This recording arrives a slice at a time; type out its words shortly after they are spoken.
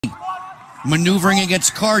maneuvering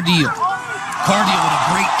against Cardeal. Cardeal with a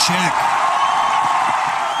great check.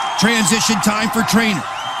 Transition time for Traynor.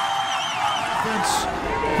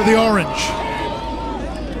 For the Orange.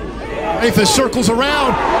 Raithas circles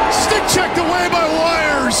around. Stick checked away by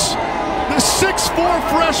Wires. The 6'4"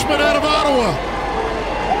 freshman out of Ottawa.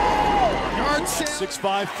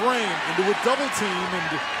 6'5" frame into a double team,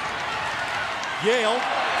 and Yale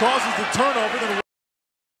causes the turnover. Then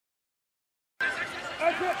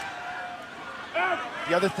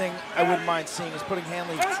the other thing I wouldn't mind seeing is putting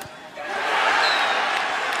Hanley,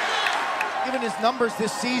 given his numbers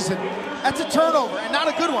this season, that's a turnover and not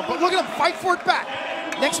a good one, but look at him fight for it back.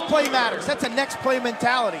 Next play matters. That's a next play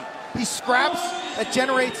mentality. He scraps, that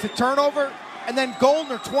generates the turnover, and then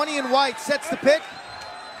Goldner, 20 and white, sets the pick,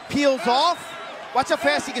 peels off. Watch how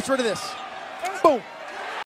fast he gets rid of this. Boom.